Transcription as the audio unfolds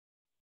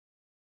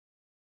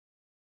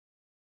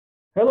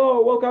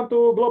Hello, welcome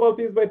to Global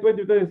Peace by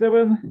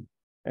 2027.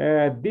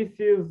 This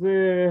is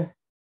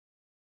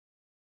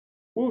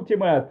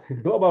ultimate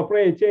global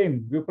prayer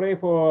chain. We pray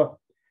for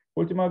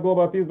ultimate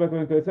global peace by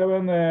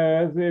 2027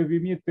 as we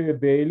meet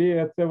daily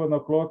at 7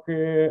 o'clock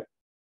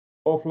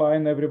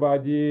offline,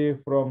 everybody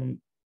from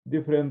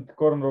different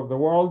corners of the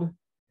world.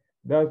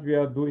 Thus, we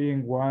are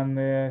doing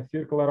one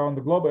circle around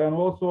the globe, and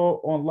also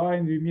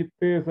online we meet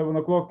 7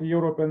 o'clock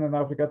European and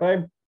Africa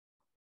time.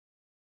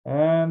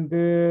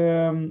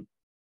 And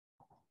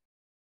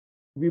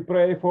we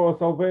pray for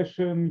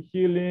salvation,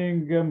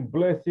 healing, and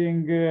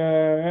blessing,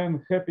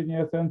 and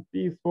happiness and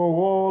peace for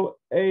all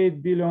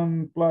 8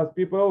 billion plus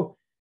people.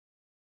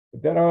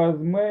 There are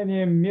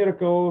many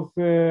miracles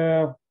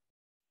in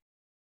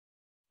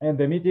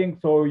the meeting,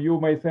 so you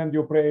may send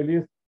your prayer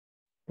list,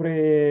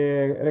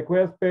 prayer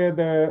request.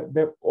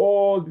 The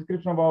all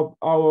description about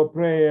our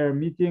prayer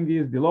meeting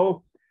is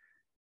below.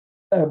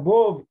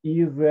 Above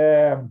is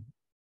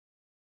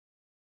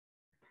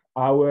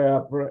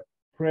our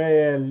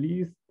prayer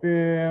list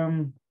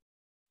videos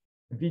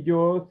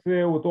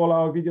with all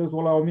our videos,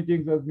 all our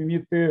meetings, as we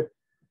meet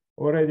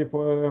already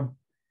for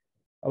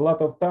a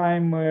lot of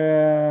time,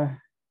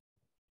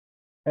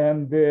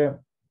 and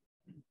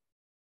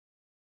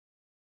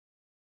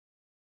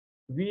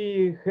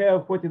we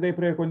have 40-day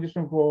prayer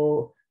condition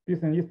for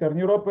peace in Eastern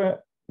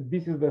Europe.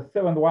 This is the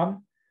 7th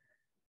one.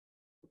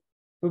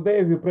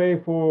 Today we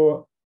pray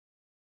for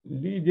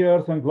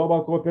leaders and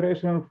global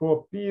cooperation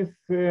for peace,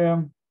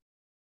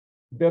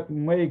 that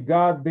may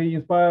God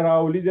inspire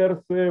our leaders,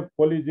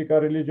 political,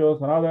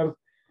 religious, and others,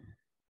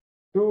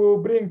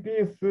 to bring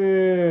peace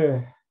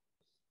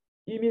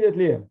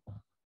immediately.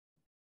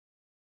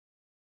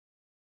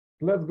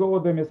 Let's go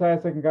with the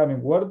Messiah's second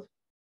coming words.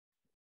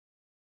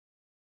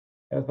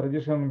 As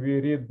tradition, we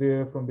read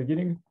from the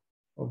beginning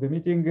of the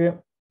meeting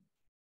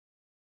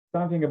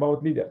something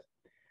about leaders.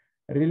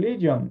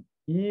 Religion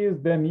is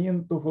the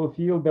means to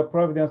fulfill the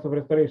providence of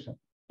restoration.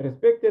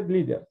 Respected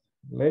leaders,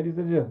 ladies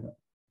and gentlemen,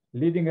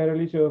 leading a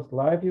religious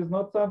life is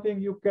not something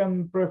you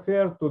can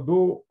prefer to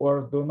do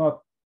or do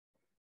not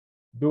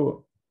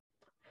do.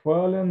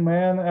 Fallen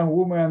men and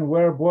women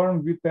were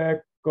born with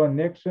a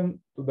connection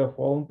to the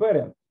fallen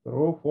parents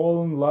through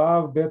fallen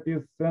love that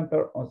is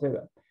centered on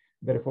Satan.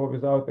 Therefore,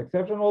 without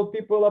exception, all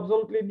people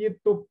absolutely need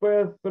to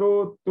pass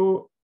through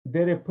to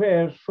the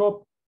repair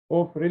shop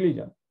of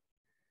religion.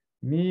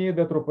 Me,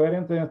 the true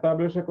parents, and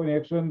establish a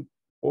connection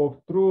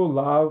of true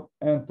love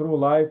and true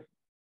life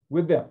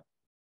with them.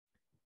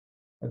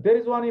 There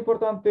is one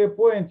important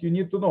point you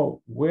need to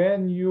know.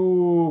 When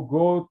you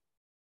go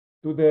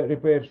to the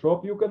repair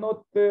shop, you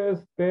cannot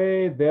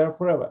stay there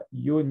forever.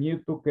 You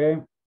need to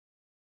come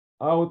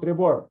out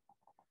reborn.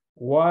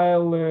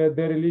 While the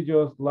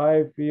religious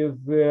life is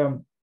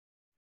the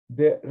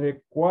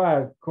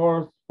required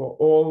course for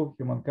all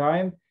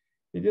humankind,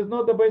 it is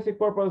not the basic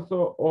purpose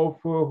of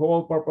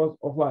whole purpose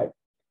of life.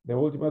 The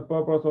ultimate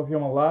purpose of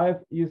human life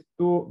is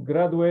to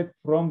graduate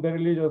from the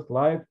religious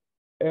life,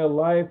 a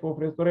life of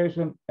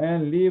restoration,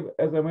 and live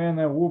as a man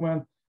and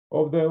woman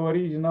of the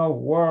original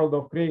world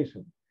of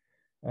creation.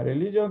 A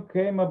religion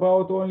came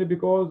about only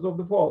because of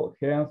the fall.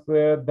 Hence,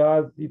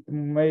 does it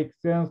make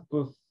sense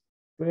to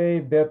say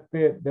that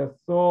the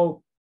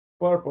sole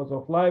purpose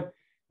of life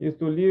is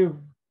to live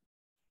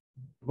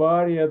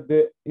varied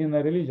in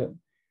a religion?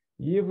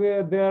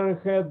 If there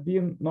had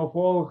been no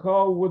fall,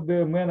 how would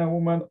the man and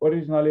woman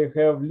originally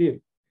have lived?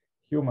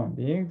 Human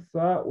beings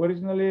are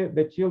originally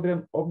the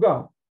children of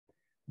God.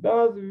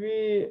 Thus,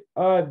 we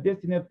are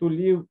destined to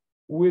live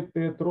with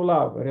true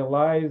love,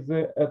 realize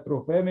a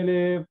true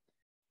family,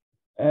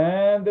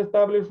 and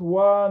establish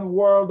one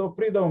world of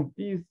freedom,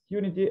 peace,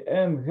 unity,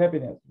 and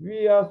happiness.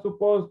 We are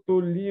supposed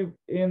to live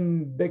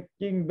in the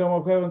kingdom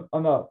of heaven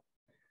on earth.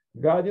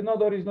 God did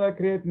not originally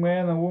create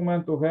man and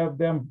woman to have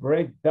them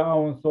break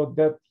down so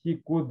that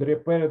he could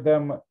repair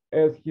them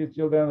as his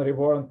children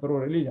reborn through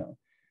religion.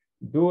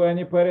 Do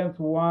any parents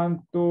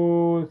want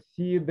to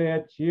see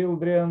their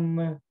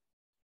children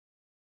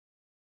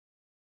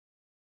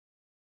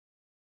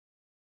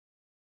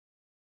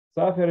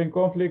suffer in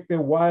conflict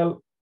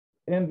while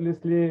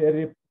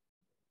endlessly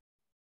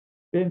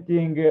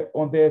repenting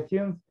on their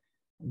sins?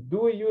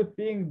 Do you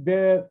think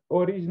the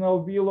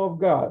original will of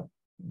God,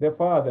 the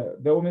Father,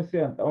 the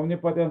omniscient,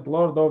 omnipotent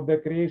Lord of the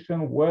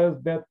creation,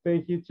 was that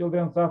his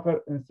children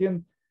suffer in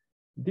sin?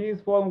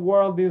 This fallen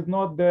world is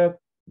not the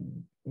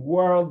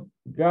world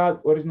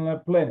God originally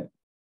planned.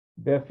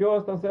 The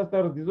first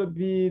ancestors'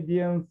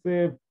 disobedience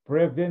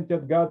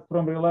prevented God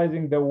from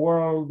realizing the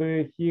world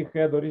he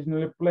had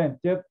originally planned.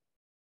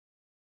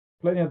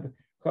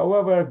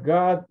 However,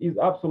 God is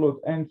absolute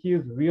and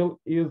his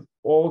will is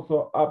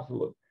also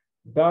absolute.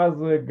 Thus,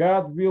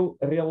 God will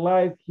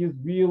realize his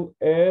will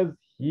as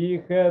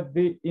he had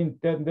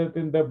intended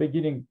in the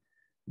beginning.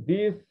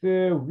 This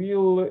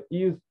will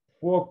is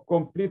for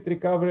complete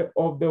recovery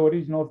of the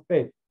original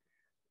state.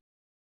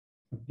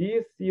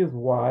 This is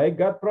why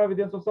God's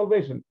providence of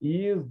salvation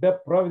is the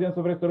providence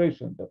of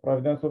restoration, the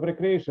providence of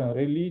recreation.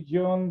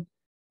 Religion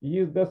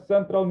is the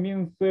central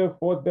means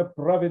for the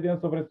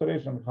providence of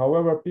restoration.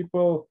 However,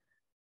 people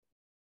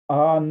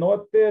are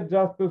not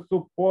just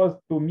supposed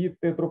to meet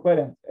the true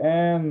parents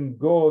and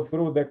go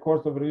through the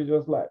course of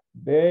religious life.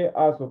 They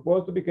are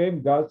supposed to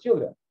become God's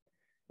children,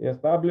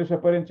 establish a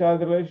parent-child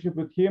relationship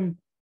with Him,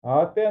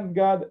 attend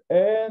God,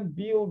 and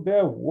build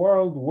a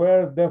world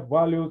where the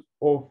values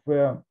of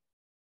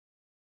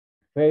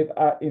faith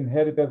are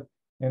inherited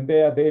in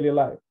their daily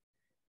life.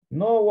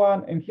 No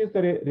one in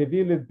history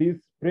revealed this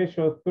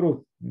precious truth,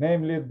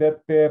 namely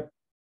that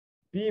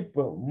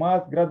people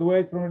must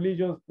graduate from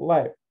religious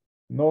life.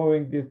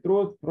 Knowing this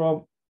truth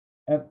from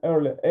an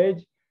early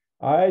age,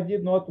 I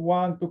did not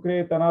want to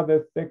create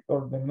another sect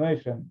or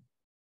denomination.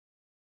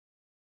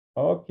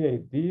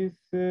 Okay, this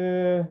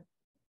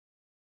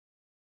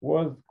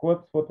was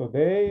quotes for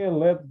today.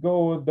 Let's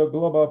go with the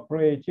global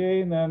prayer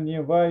chain and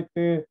invite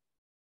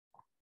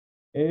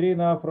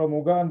Irina from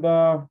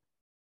Uganda.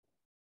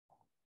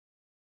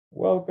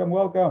 Welcome,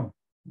 welcome.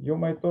 You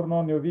may turn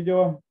on your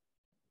video.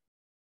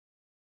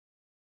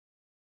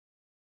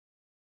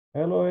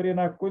 Hello,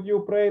 Irina. Could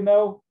you pray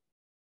now?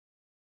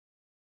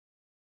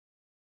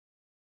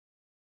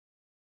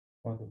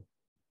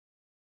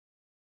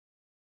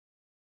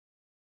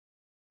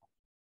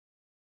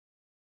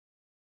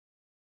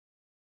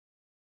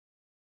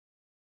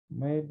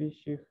 Maybe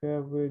she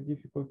have a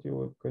difficulty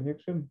with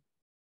connection.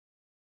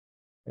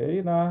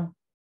 Irina.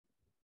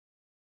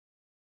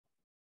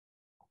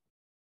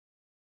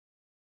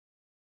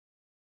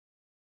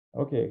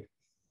 Okay.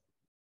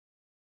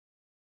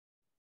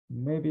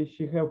 Maybe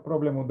she have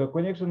problem with the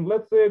connection.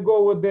 Let's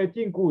go with the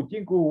Tinku.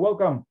 Tinku,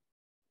 welcome.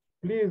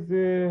 Please,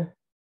 you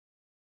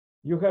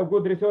have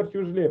good research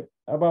usually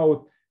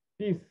about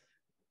peace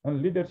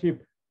and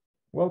leadership.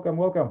 Welcome,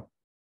 welcome.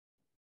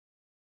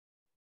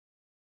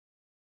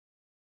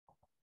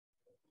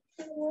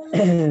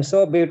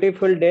 So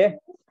beautiful day.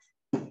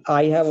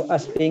 I have a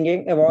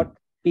speaking about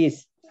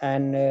peace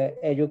and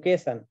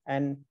education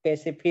and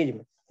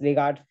pacifism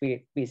regard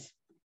peace.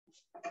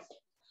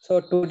 So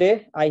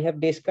today I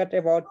have discussed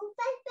about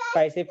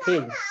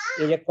pacifism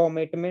is a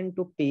commitment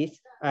to peace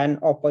and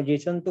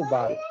opposition to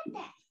war.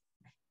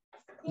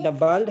 The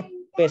word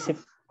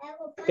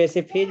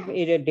pacifism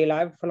is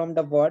derived from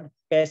the word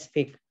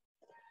pacific,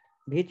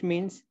 which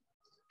means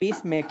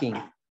peacemaking.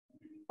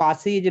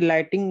 Pasi is a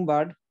Latin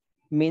word,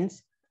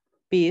 means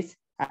peace,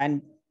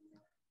 and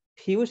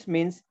fuse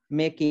means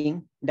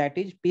making, that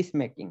is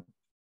peacemaking.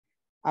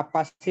 A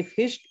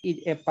pacifist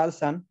is a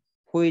person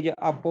who is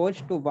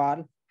opposed to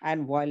war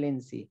and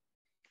violence.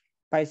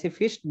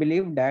 Pacifists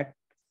believe that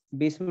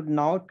we should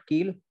not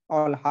kill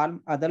or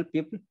harm other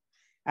people,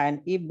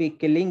 and if the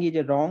killing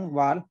is wrong,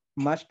 war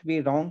must be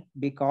wrong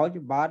because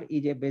war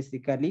is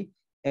basically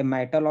a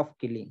matter of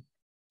killing.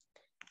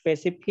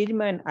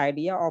 Pacifism and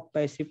idea of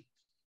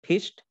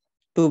pacifist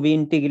to be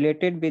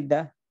integrated with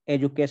the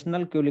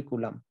educational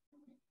curriculum.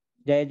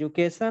 The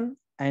education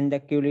and the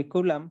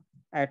curriculum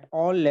at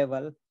all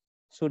levels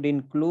should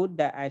include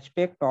the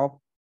aspect of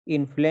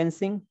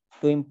influencing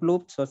to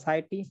improve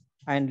society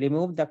and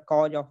remove the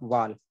cause of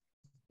war,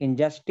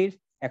 injustice,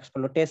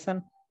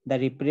 exploitation, the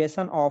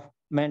repression of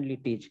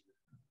minorities.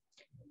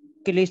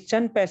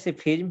 Christian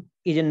pacifism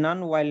is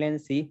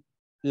non-violence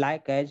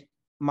like as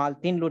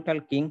Martin Luther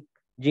King,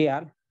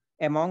 Jr.,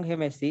 among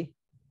Hemesi,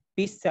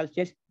 peace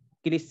churches,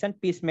 Christian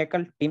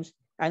peacemaker teams,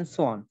 and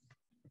so on.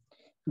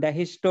 The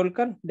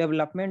historical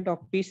development of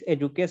peace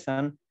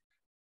education,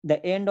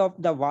 the end of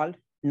the war,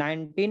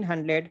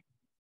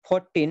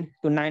 1914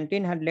 to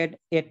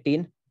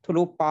 1918,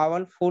 through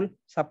powerful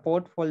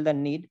support for the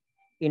need,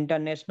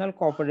 international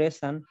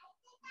cooperation,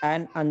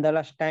 and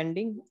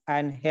understanding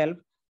and help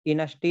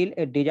in still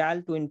a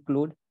desire to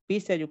include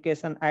peace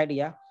education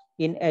idea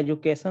in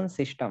education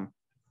system.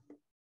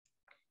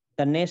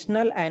 The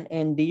national and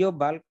NGO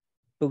work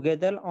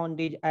together on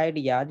these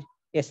ideas,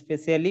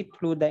 especially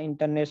through the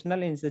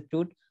International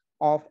Institute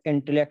of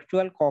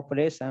Intellectual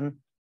Cooperation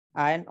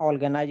and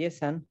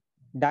organization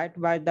that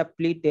by the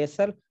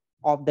predecessor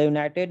of the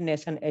United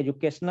Nations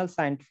Educational,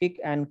 Scientific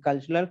and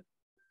Cultural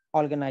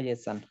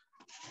Organization.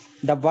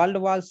 The World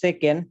War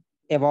II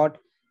about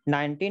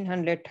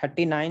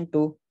 1939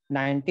 to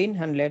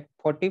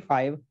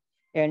 1945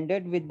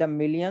 ended with the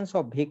millions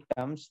of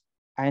victims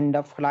and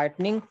the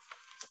frightening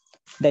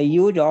the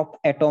use of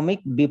atomic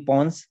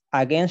weapons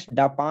against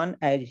Japan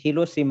as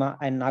Hiroshima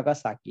and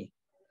Nagasaki.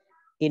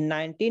 In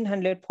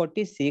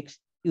 1946,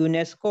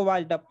 UNESCO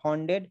was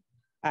founded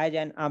as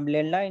an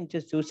umbrella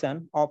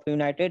institution of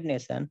United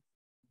Nations,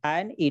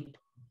 and it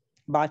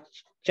was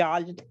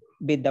charged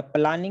with the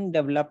planning,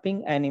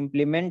 developing, and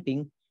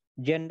implementing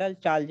general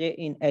charges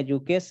in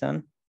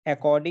education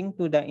according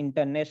to the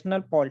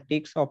international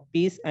politics of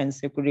peace and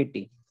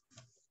security.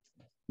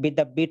 With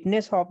the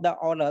witness of the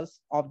horrors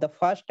of the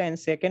First and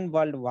Second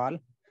World War,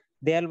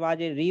 there was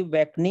a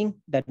reawakening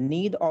the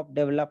need of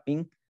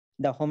developing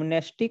the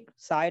humanistic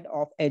side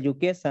of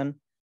education,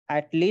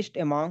 at least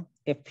among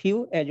a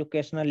few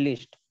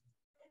educationalists.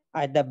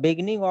 At the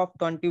beginning of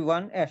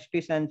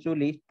 21st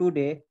century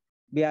today,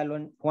 we are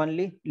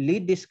only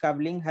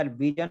rediscovering her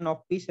vision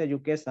of peace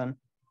education,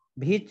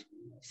 which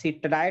she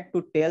tried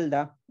to tell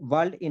the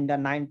world in the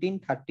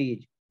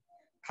 1930s.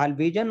 Her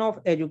vision of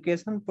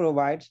education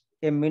provides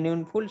a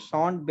meaningful,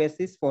 sound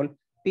basis for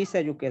peace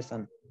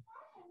education.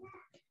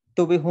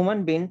 To be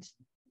human beings,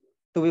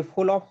 to be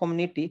full of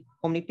humanity,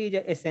 humanity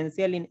is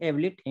essential in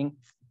everything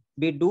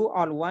we do,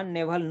 or one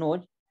never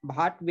knows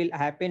what will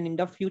happen in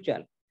the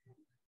future.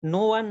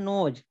 No one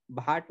knows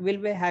what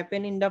will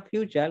happen in the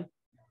future.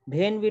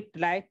 When we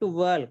try to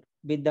work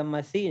with the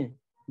machine,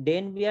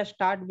 then we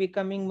start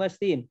becoming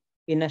machine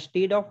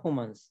instead of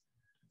humans.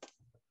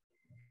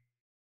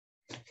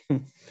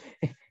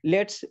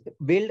 Let's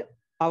build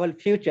our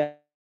future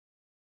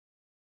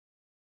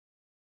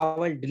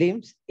our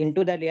dreams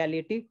into the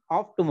reality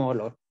of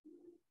tomorrow.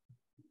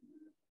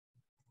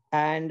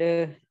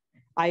 And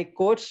I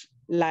quotes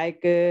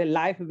like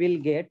life will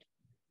get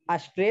a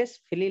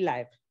stress-free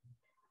life,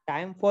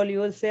 time for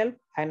yourself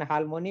and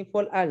harmony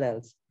for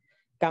others,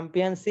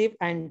 companionship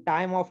and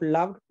time of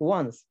loved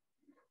ones,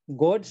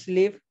 God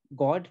sleep,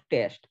 God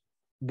test,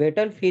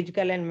 better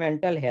physical and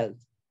mental health.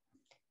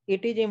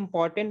 It is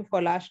important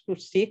for us to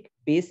seek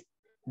peace,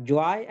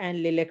 joy,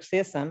 and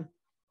relaxation,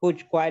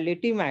 whose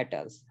quality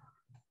matters.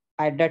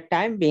 At the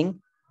time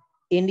being,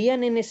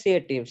 Indian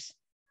initiatives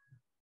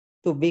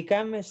to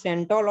become a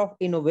center of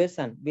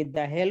innovation with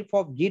the help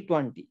of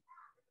G20.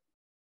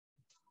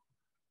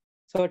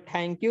 So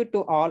thank you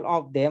to all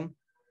of them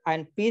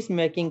and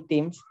peacemaking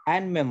teams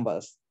and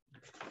members.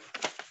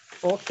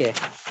 Okay,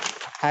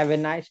 have a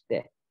nice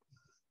day.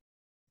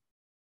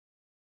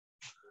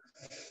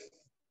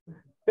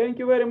 Thank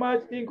you very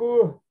much,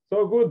 Tinku.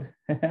 So good.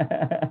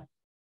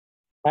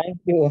 Thank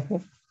you.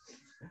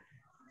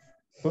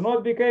 To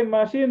not become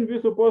machine, we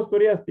supposed to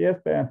rest, yes.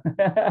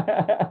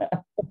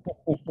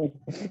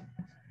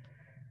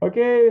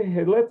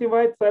 Okay, let's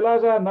invite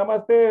Sailaja.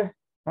 Namaste.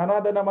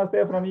 Another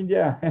namaste from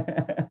India.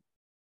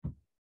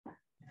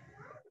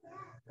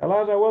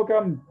 Sailaja,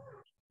 welcome.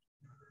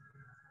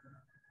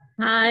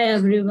 Hi,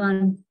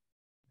 everyone.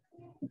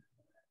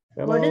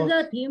 Hello. What is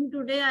the theme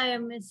today? I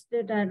missed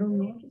it. I don't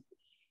know.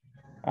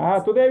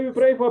 Today we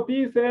pray for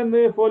peace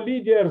and for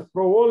leaders,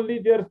 for all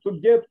leaders to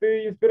get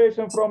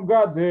inspiration from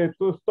God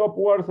to stop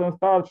wars and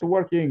start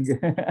working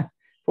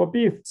for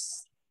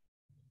peace.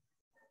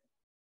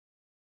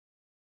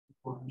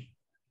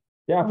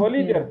 Yeah, for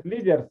Okay.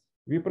 leaders.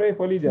 We pray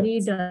for leaders.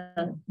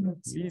 Leaders.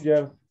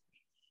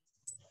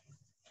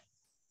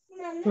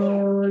 So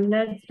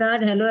let's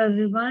start. Hello,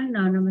 everyone.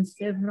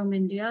 Namaste from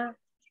India.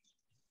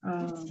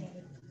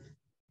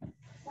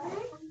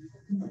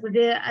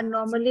 Today,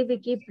 normally we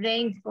keep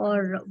praying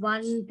for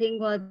one thing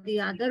or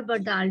the other,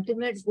 but the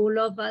ultimate goal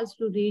of us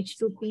to reach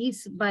to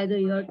peace by the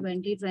year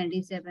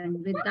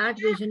 2027. With that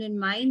vision in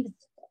mind,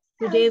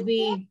 today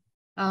we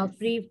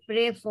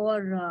pray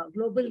for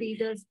global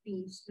leaders'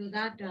 peace, so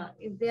that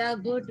if they are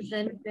good,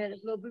 then their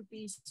global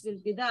peace will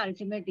be the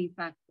ultimate de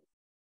facto.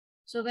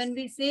 So when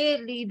we say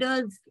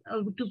leaders,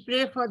 to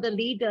pray for the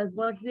leaders,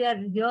 what we are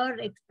here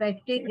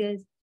expecting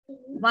is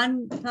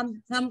some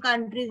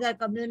countries are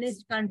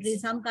communist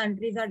countries, some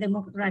countries are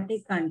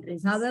democratic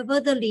countries.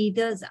 However, the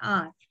leaders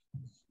are,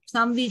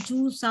 some we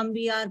choose, some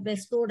we are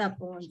bestowed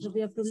upon. So we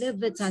have to live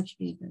with such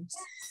leaders.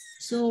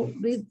 So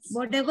with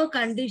whatever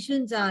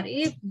conditions are,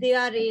 if they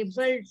are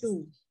able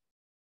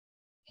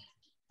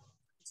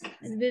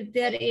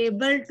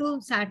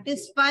to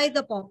satisfy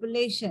the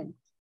population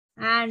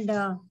and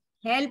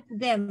help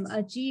them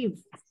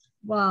achieve,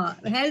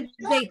 help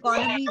the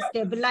economy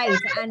stabilize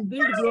and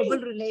build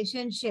global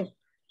relationship,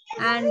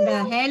 and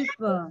help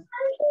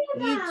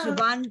each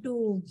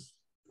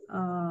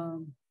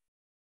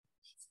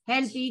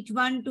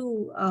one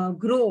to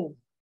grow,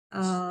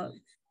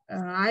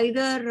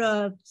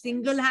 either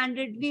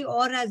single-handedly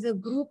or as a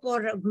group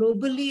or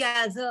globally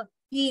as a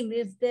team.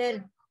 If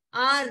they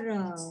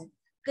are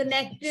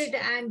connected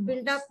and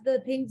build up the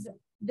things,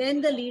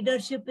 then the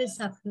leadership is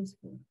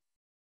successful.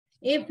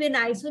 If in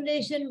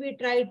isolation we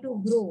try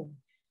to grow,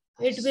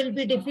 it will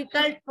be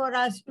difficult for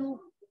us to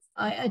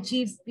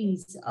achieve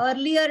peace.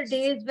 Earlier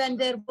days, when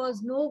there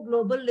was no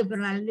global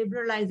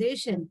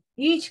liberalization,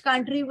 each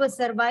country was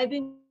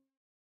surviving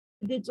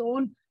with its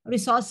own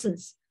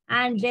resources,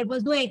 and there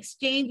was no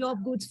exchange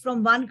of goods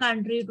from one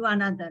country to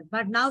another.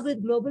 But now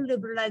with global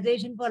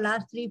liberalization for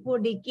last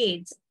 3-4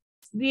 decades,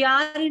 we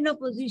are in a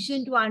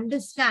position to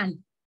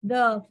understand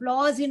the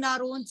flaws in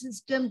our own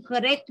system,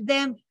 correct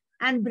them,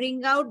 and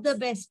bring out the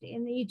best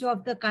in each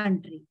of the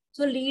country.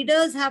 So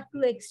leaders have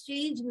to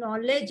exchange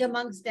knowledge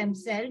amongst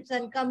themselves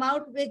and come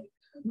out with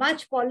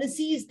much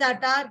policies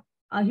that are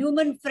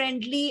human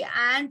friendly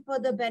and for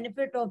the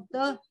benefit of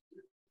the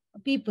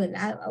people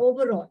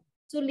overall.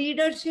 So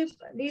leadership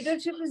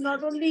is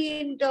not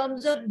only in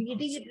terms of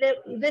leading,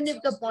 even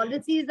if the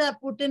policies are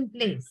put in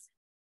place,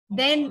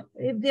 then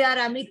if they are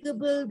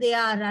amicable, they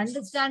are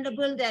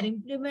understandable, they are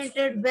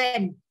implemented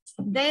well,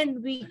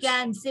 then we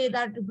can say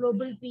that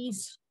global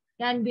peace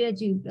can be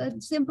achieved. A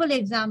simple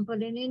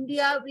example, in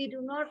India, we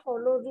do not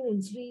follow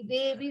rules.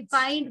 We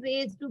find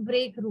ways to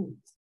break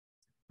rules.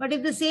 But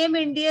if the same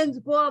Indians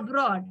go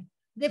abroad,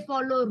 they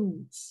follow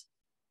rules.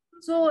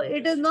 So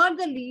it is not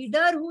the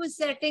leader who is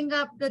setting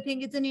up the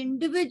thing. It's an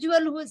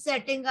individual who is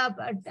setting up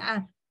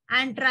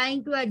and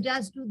trying to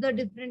adjust to the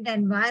different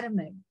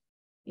environment.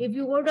 If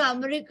you go to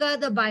America,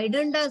 the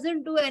Biden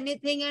doesn't do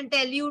anything and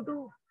tell you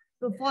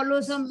to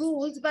follow some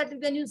rules, but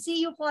when you see,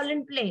 you fall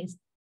in place.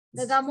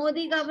 The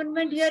Modi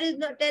government here is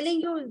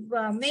telling you,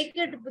 make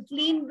it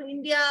clean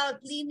India,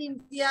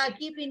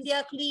 keep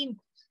India clean,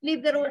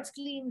 leave the roads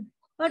clean.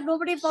 But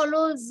nobody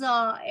follows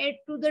it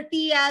to the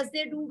T as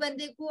they do when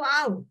they go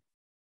out.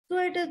 So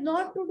it is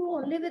not to do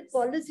only with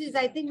policies.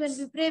 I think when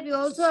we pray, we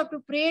also have to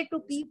pray to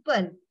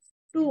people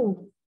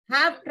to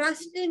have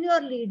trust in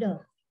your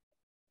leader.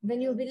 When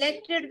you've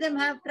elected them,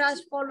 have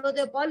trust, follow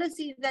their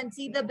policies and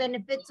see the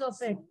benefits of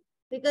it.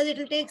 Because it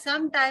will take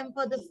some time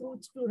for the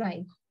fruits to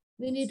ripe.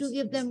 We need to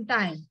give them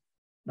time.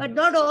 But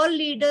not all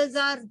leaders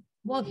are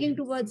working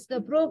towards the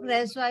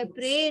progress. So I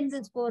pray in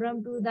this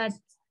forum to that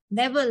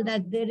level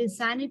that there is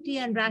sanity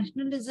and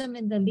rationalism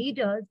in the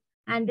leaders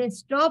and they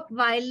stop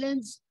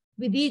violence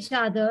with each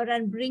other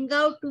and bring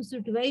out to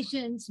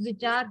situations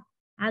which are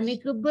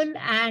amicable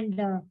and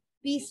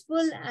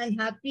peaceful and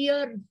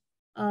happier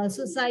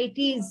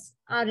societies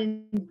are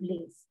in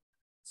place.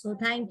 So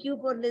thank you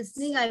for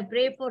listening. I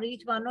pray for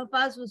each one of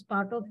us who's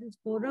part of this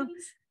forum.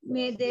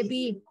 May there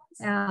be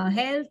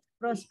health,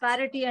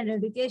 prosperity, and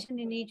education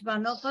in each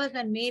one of us,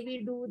 and may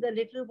we do the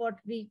little what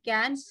we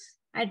can.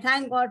 I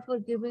thank God for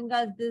giving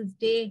us this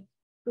day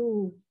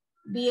to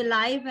be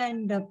alive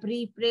and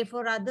pray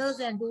for others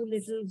and do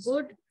little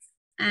good.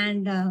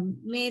 And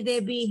may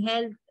there be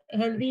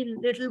healthy,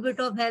 little bit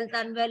of health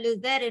and well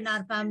is there in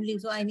our family.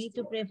 So I need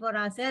to pray for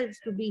ourselves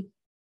to be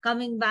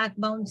coming back,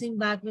 bouncing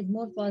back with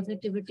more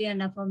positivity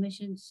and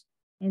affirmations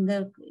in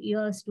the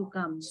years to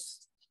come.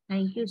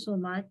 Thank you so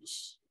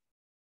much.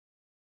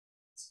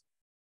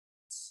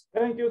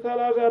 Thank you,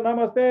 Salaja.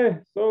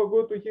 Namaste. So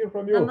good to hear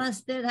from you.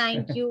 Namaste.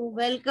 Thank you.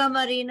 Welcome,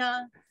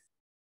 Arina.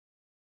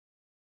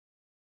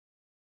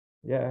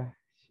 Yeah,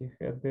 she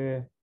had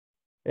the...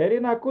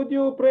 Irina, could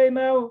you pray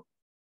now?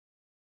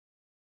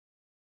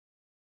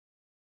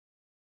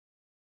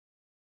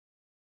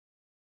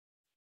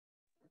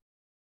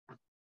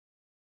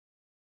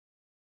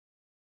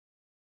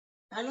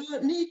 Hello,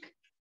 Nick.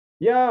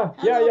 Yeah,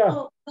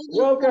 Hello.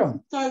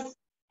 Welcome. Sisters.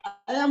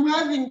 I am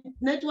having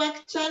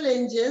network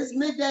challenges.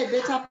 Maybe I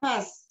better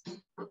pass.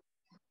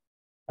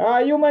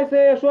 You might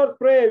say a short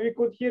prayer. We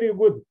could hear you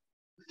good.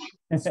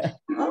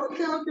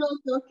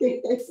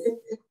 Okay.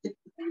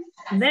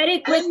 Very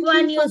quick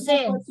one, you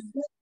say.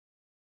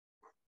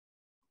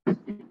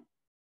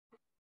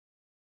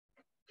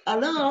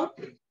 Hello?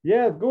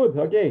 Yes, good.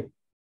 Okay.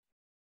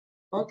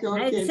 Okay.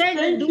 I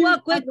said do a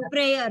quick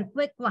prayer.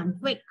 Quick one,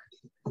 quick.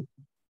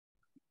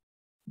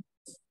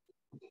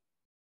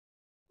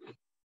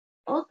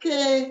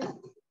 Okay.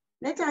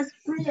 Let us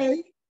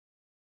pray.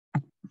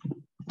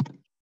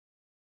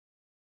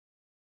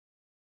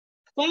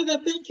 Father,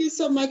 thank you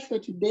so much for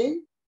today.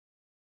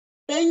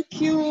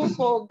 Thank you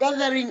for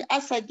gathering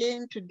us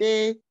again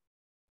today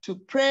to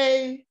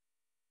pray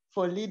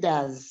for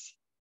leaders.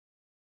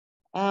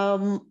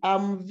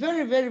 I'm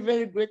very, very,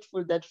 very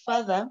grateful that,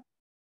 Father,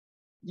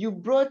 you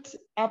brought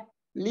up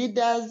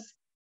leaders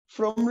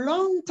from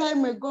long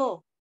time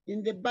ago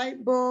in the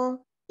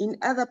Bible, in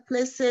other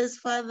places,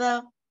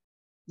 Father.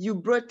 You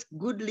brought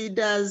good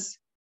leaders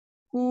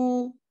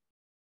who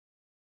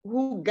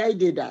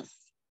guided us.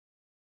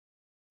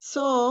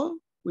 So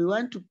we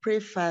want to pray,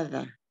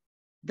 Father,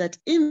 that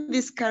in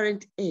this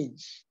current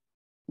age,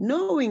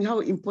 knowing how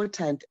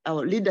important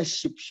our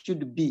leadership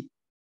should be,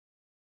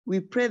 we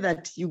pray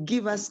that you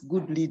give us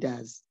good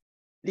leaders,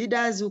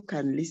 leaders who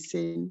can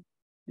listen,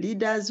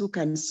 leaders who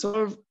can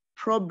solve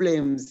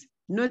problems,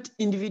 not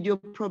individual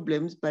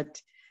problems, but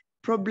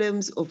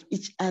problems of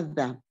each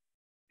other,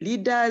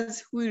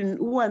 leaders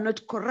who are not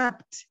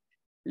corrupt,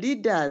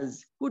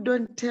 leaders who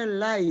don't tell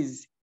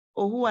lies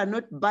or who are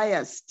not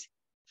biased.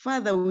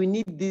 Father, we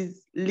need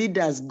these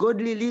leaders,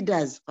 godly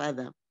leaders,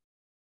 Father,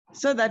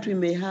 so that we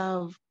may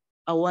have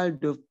a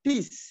world of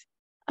peace.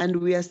 And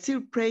we are still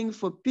praying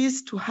for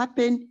peace to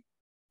happen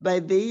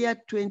by the year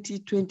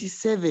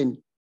 2027.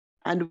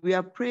 And we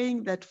are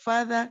praying that,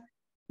 Father,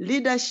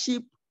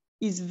 leadership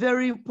is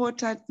very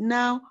important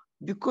now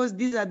because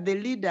these are the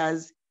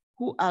leaders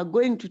who are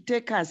going to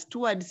take us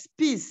towards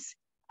peace.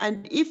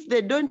 And if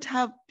they don't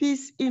have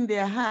peace in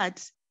their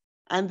hearts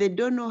and they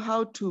don't know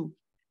how to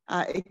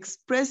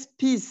express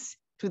peace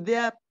to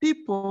their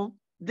people,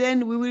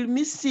 then we will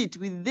miss it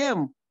with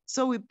them.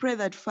 So we pray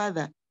that,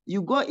 Father,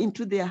 you go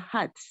into their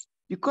hearts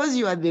because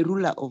you are the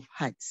ruler of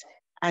hearts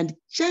and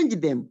change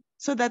them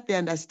so that they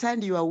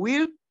understand your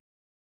will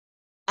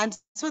and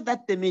so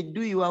that they may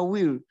do your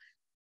will,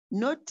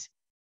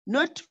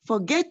 not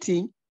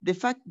forgetting the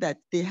fact that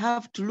they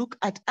have to look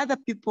at other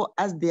people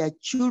as their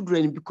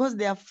children because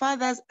they are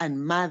fathers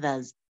and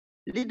mothers.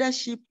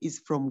 Leadership is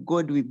from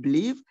God, we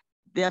believe.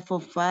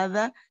 Therefore,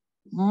 Father,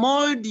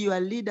 mold your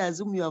leaders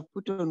whom you have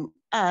put on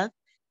earth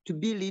to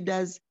be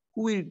leaders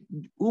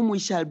whom we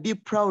shall be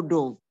proud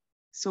of.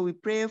 So we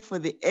pray for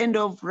the end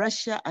of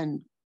Russia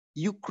and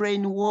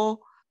Ukraine war.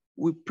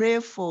 We pray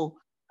for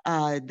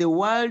the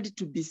world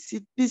to be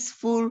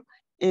peaceful,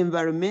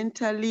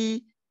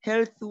 environmentally,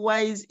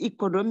 health-wise,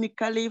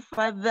 economically.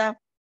 Father,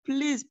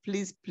 please,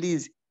 please,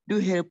 please do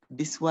help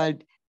this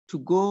world to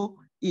go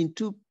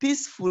into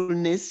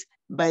peacefulness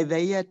by the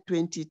year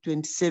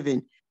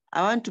 2027.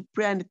 I want to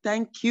pray and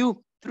thank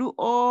you through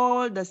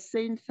all the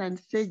saints and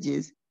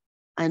sages,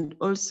 and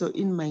also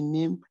in my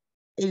name,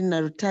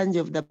 Elena Rutanji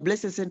of the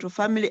Blessed Central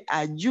Family,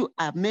 Aju,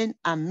 Amen,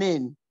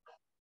 Amen.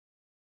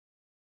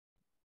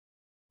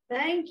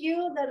 Thank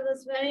you. That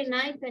was very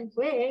nice and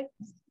quick.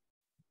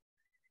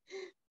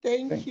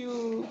 Thank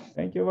you.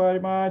 Thank you very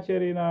much,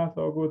 Irina.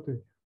 So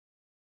good.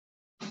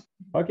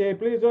 Okay,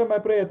 please join my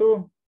prayer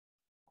too.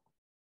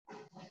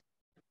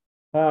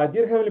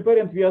 Dear Heavenly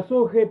Parent, we are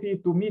so happy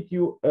to meet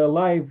you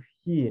live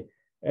here.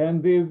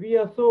 And we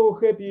are so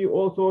happy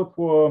also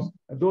for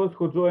those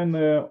who join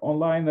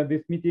online at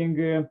this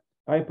meeting.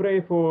 I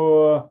pray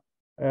for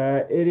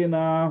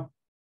Irina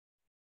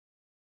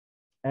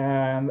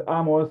and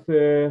Amos,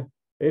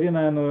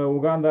 Irina in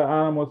Uganda,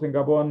 Amos in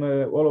Gabon,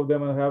 all of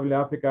them in Heavenly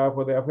Africa,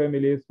 for their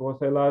families, for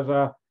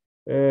Sailaja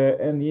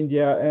in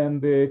India,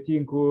 and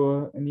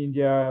Tinku in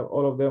India,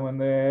 all of them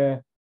in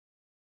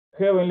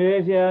Heavenly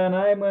Asia, and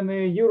I'm in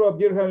Europe.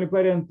 Dear Heavenly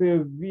Parent,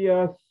 we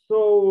are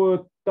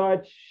so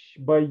touched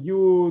by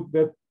you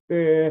that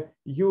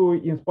you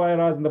inspire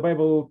us in the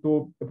Bible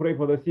to pray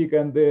for the sick,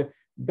 and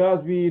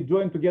thus we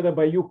join together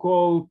by you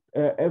call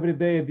every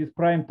day at this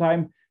prime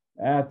time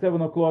at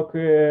 7 o'clock.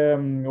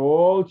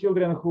 All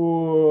children of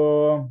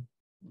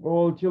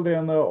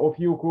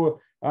you who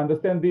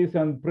understand this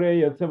and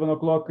pray at 7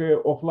 o'clock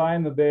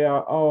offline, they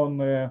are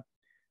on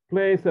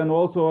place, and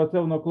also at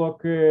 7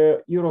 o'clock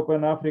Europe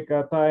and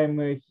Africa time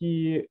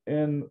here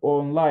and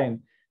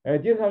online.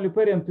 Dear Heavenly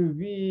Parent,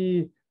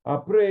 we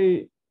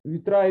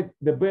try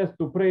the best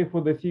to pray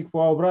for the sick,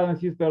 for our brothers and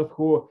sisters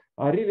who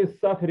are really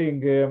suffering.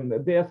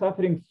 They are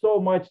suffering so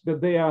much that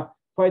they are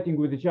fighting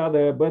with each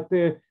other, but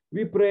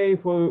we pray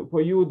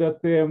for you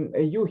that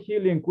your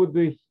healing could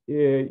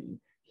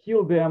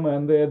heal them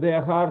and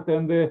their heart.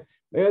 And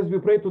as we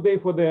pray today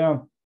for the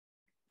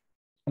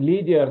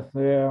leaders,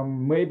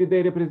 maybe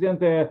they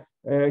represent a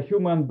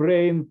human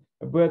brain,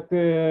 but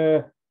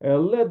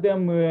let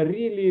them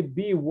really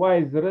be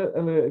wise.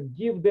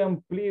 Give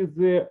them, please,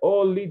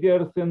 all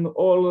leaders in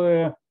all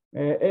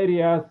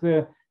areas.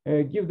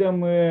 Give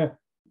them,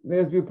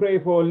 as we pray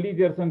for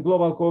leaders and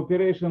global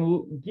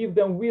cooperation, give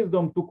them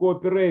wisdom to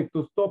cooperate,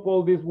 to stop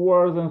all these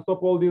wars and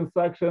stop all these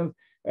actions,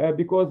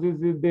 because this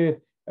is the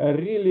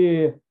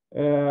really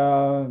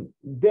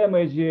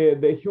damage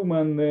the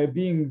human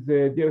beings,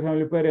 dear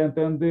Heavenly Parent,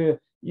 and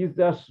is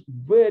a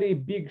very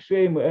big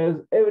shame,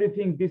 as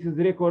everything this is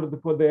recorded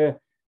for the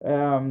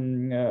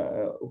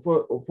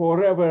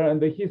forever in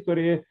the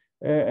history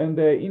and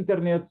the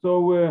internet.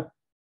 So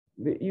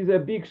is a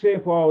big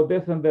shame for our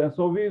descendants.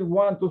 So we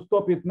want to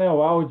stop it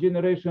now. Our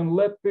generation,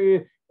 let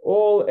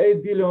all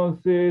 8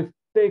 billions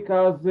take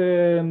us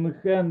in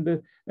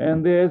hand,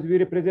 and as we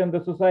represent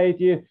the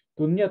society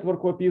to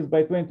network for peace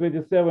by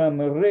 2027,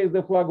 raise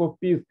the flag of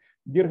peace.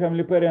 Dear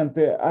Heavenly Parent,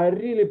 I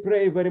really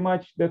pray very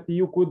much that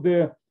you could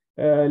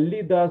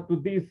lead us to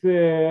this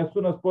as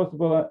soon as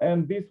possible,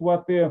 and this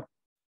what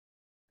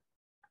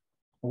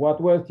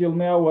was till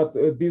now, what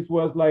this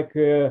was like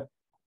in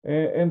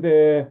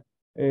the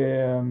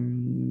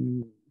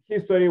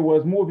history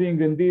was moving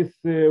in this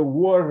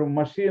war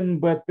machine,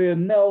 but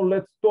now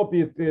let's stop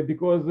it,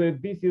 because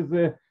this is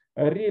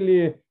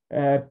really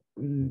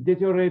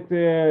deteriorate,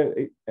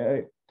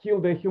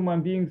 kill the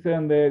human beings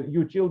and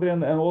you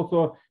children, and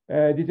also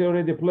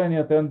deteriorate the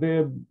planet. And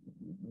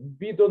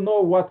we don't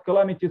know what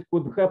calamities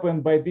could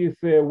happen by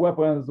these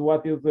weapons,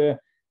 what is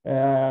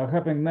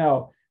happening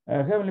now.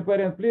 Heavenly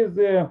Parent, please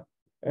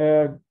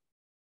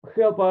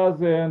help us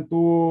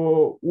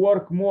to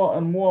work more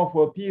and more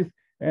for peace.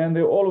 And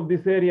all of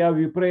this area,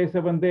 we pray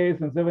 7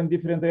 days in 7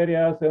 different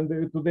areas. And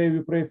today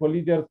we pray for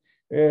leaders.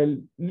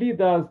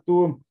 Lead us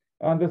to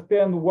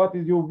understand what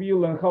is your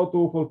will and how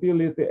to fulfill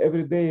it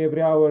every day,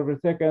 every hour, every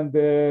second.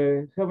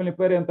 Heavenly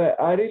Parent,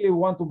 I really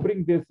want to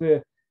bring this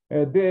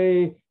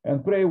day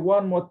and pray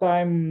one more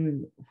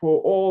time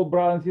for all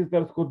brothers and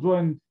sisters who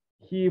joined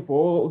here, for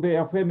all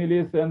their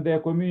families and their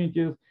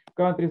communities,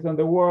 countries, and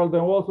the world,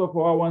 and also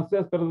for our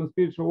ancestors in the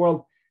spiritual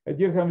world.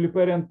 Dear Heavenly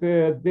Parent,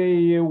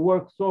 they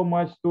work so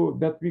much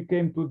that we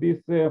came to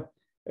this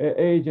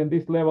age and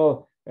this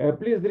level.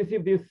 Please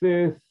receive this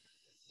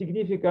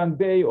significant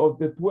day of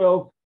the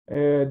 12th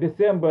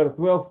December,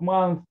 12th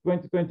month,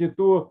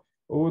 2022,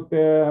 with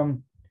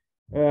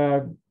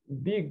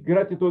big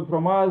gratitude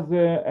from us.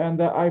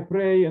 And I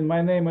pray in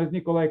my name as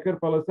Nikolai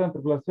Kirpala, Center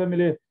Bless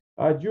Family.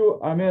 Adieu,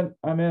 Amen,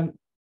 Amen,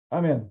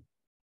 Amen.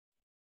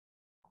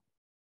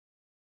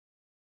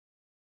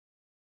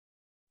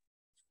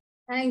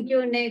 Thank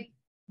you, Nick.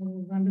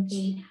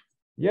 Wonderful.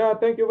 Yeah,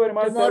 thank you very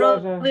much. Tomorrow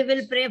Sailaja. we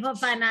will pray for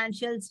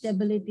financial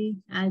stability,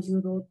 as you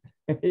wrote.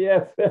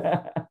 Yes.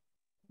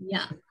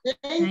 Yeah.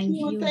 Thank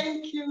you.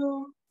 Thank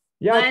you.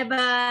 Bye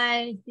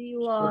bye. See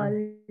you all.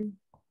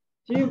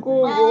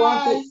 Tinku,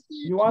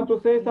 you want to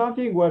say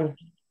something where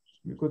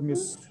we could meet?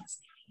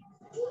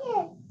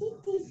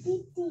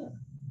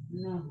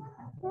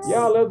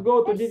 Yeah, let's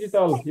go to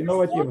digital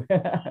innovative.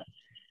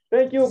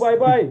 Thank you. Bye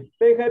bye.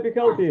 Stay happy,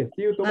 healthy.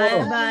 See you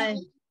tomorrow. Bye bye.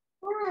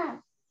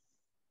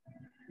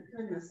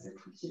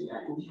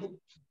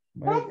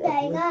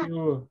 Thank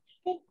you.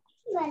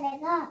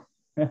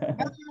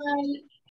 Bye.